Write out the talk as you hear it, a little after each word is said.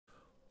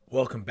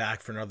Welcome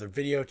back for another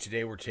video.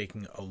 Today we're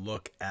taking a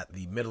look at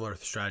the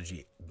Middle-earth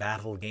strategy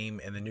battle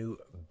game and the new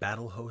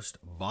Battlehost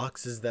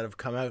boxes that have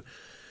come out.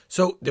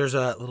 So there's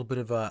a little bit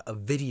of a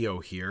video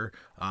here.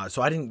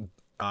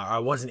 I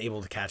wasn't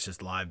able to catch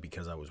this live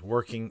because I was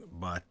working,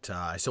 but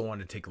I still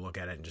wanted to take a look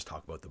at it and just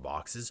talk about the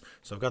boxes.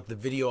 So I've got the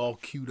video all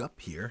queued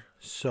up here.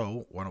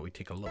 So why don't we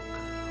take a look?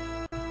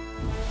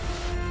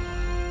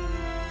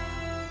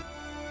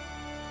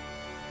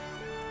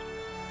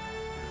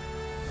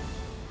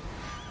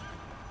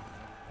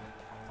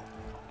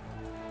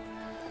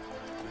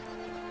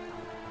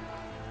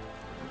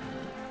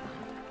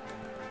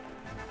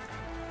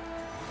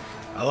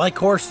 I like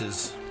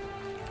horses.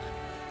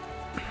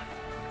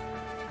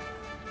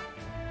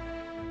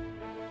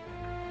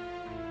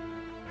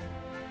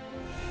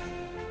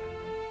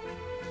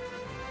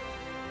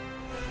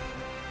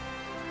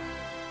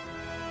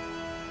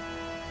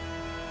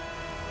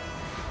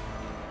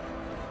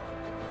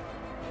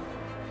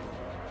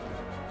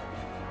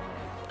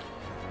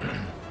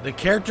 The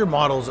character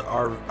models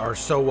are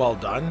so well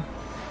done.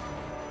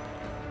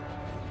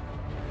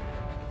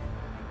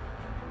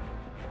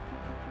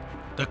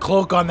 The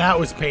cloak on that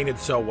was painted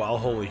so well.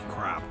 Holy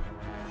crap.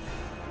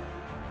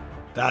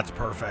 That's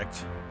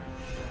perfect.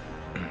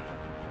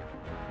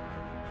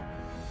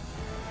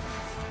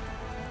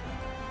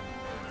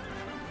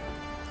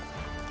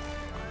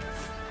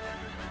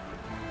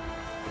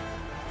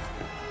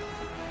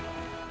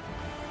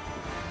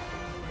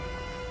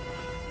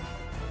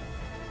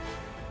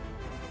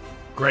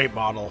 Great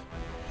model.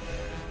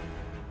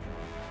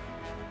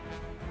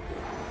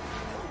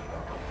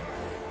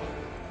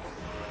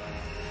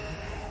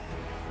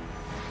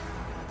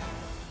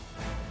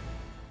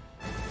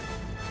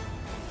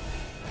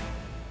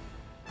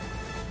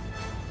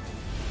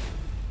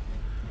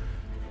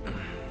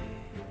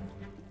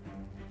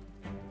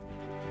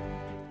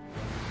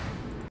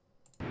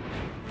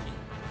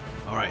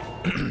 All right.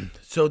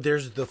 So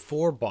there's the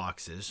 4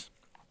 boxes.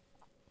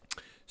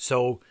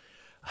 So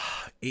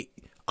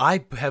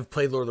I have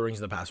played Lord of the Rings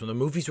in the past. When the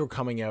movies were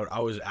coming out, I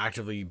was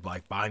actively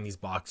like buying these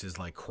boxes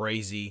like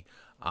crazy.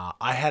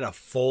 I had a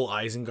full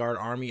Isengard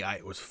army.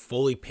 It was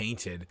fully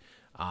painted.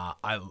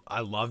 I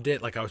loved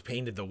it. Like I was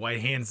painted the white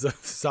hands of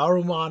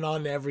Saruman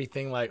on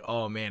everything. Like,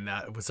 oh man,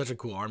 that was such a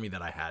cool army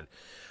that I had.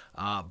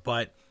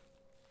 But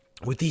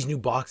with these new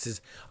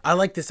boxes, I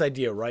like this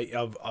idea, right?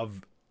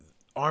 Of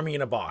army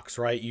in a box,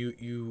 right?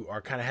 You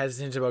are kind of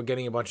hesitant about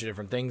getting a bunch of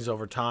different things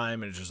over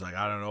time, and it's just like,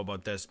 I don't know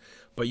about this,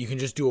 but you can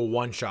just do a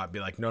one shot, be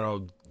like,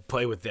 no,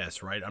 play with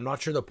this, right? I'm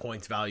not sure the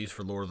points values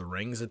for Lord of the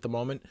Rings at the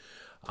moment,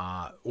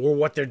 or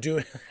what they're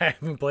doing. I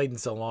haven't played in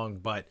so long,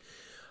 but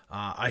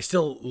I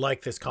still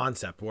like this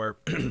concept where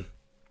you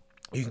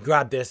can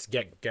grab this,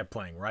 get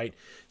playing, right?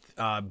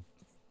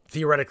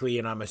 Theoretically,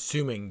 and I'm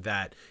assuming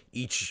that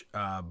each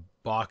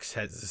box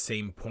has the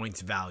same points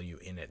value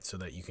in it, so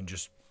that you can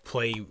just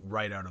play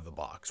right out of the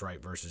box,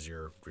 right, versus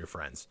your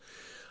friends.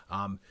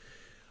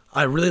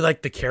 I really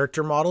like the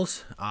character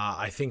models.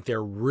 I think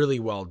they're really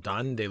well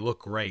done. They look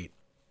great.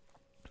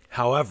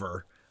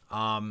 However,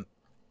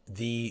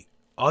 the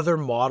other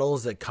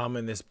models that come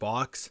in this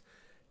box,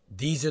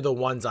 these are the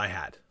ones I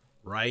had,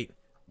 right,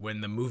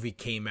 when the movie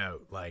came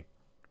out like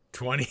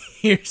 20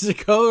 years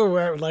ago,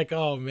 where like,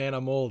 oh man,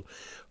 I'm old.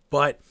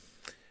 But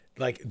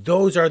like,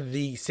 those are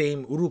the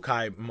same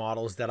Urukai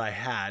models that I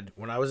had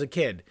when I was a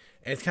kid.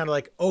 And it's kind of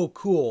like, oh,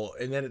 cool.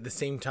 And then at the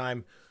same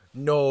time,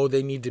 no,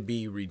 they need to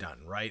be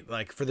redone, right?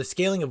 Like, for the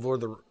scaling of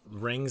Lord of the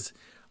Rings,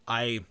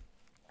 I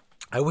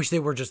wish they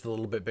were just a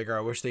little bit bigger.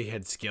 I wish they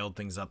had scaled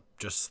things up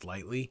just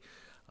slightly.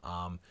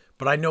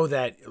 But I know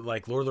that,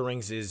 like, Lord of the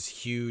Rings is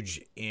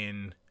huge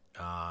in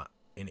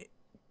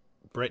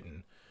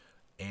Britain.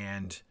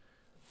 And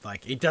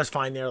like, it does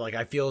fine there. Like,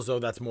 I feel as though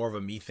that's more of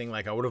a me thing.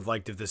 Like, I would have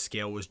liked if the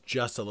scale was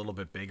just a little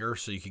bit bigger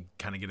so you could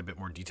kind of get a bit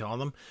more detail on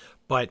them.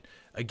 But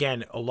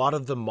again, a lot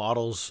of the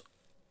models,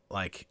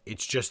 like,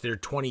 it's just they're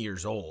 20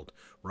 years old,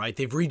 right?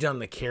 They've redone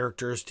the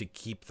characters to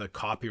keep the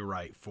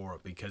copyright for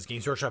it, because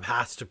Games Workshop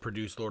has to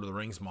produce Lord of the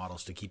Rings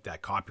models to keep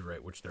that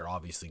copyright, which they're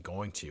obviously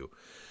going to.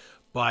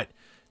 But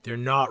they're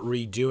not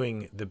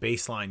redoing the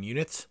baseline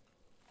units.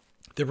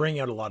 They're bringing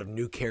out a lot of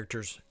new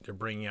characters. They're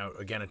bringing out,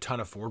 again, a ton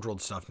of Forge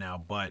World stuff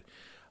now, but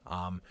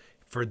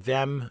for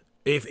them,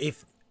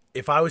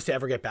 if I was to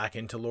ever get back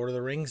into Lord of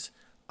the Rings,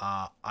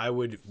 I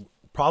would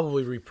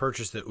probably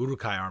repurchase the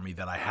Urukai army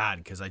that I had,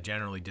 because I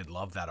generally did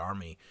love that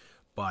army,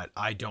 but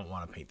I don't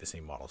want to paint the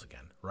same models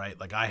again, right?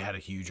 Like, I had a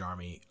huge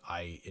army.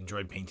 I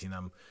enjoyed painting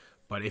them,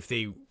 but if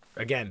they,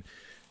 again,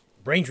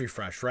 range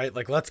refresh, right?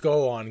 Like, let's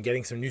go on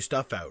getting some new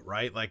stuff out,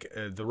 right? Like,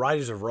 the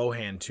Riders of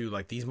Rohan too,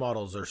 like, these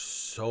models are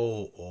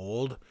so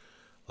old.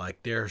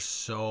 Like, they're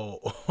so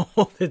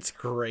old. It's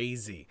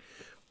crazy.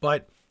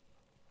 But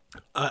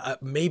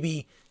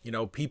maybe, you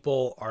know,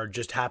 people are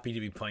just happy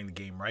to be playing the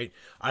game, right?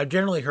 I've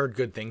generally heard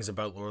good things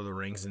about Lord of the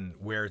Rings and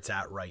where it's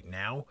at right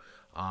now.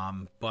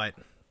 But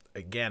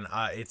again,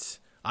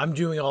 I'm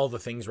doing all the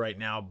things right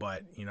now,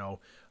 but, you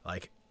know,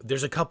 Like,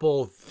 there's a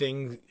couple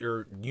things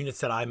or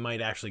units that I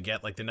might actually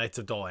get, like the Knights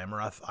of Dol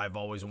Amarath I've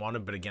always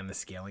wanted, but again, the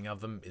scaling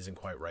of them isn't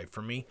quite right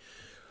for me.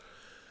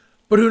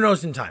 But who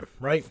knows in time,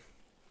 right?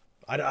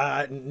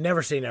 I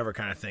never say never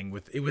kind of thing.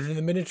 Within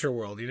the miniature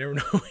world, you never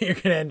know what you're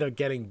going to end up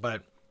getting.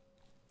 But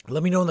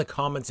let me know in the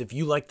comments if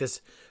you like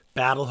this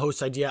battle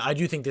host idea. I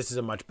do think this is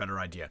a much better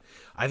idea.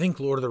 I think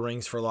Lord of the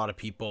Rings, for a lot of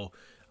people,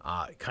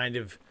 kind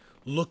of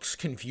looks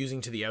confusing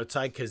to the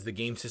outside because the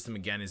game system,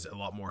 again, is a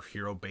lot more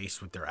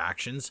hero-based with their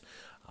actions.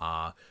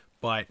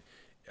 But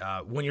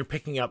when you're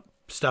picking up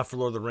stuff for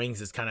Lord of the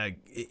Rings, it's kind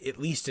of, at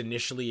least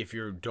initially, if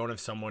you don't have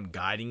someone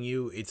guiding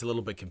you, it's a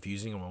little bit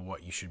confusing on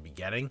what you should be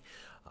getting.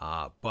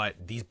 But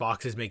these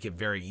boxes make it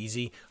very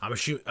easy. I'm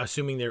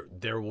assuming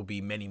there will be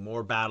many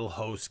more battle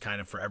hosts kind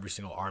of for every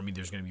single army.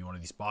 There's going to be one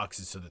of these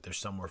boxes so that there's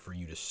somewhere for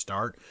you to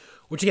start,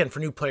 which again, for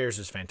new players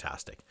is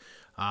fantastic.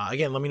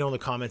 Again, let me know in the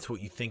comments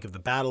what you think of the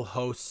battle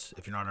hosts.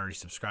 If you're not already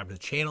subscribed to the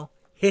channel,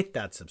 hit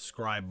that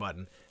subscribe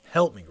button.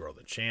 Help me grow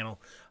the channel.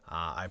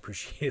 I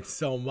appreciate it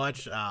so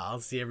much. I'll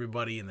see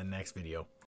everybody in the next video.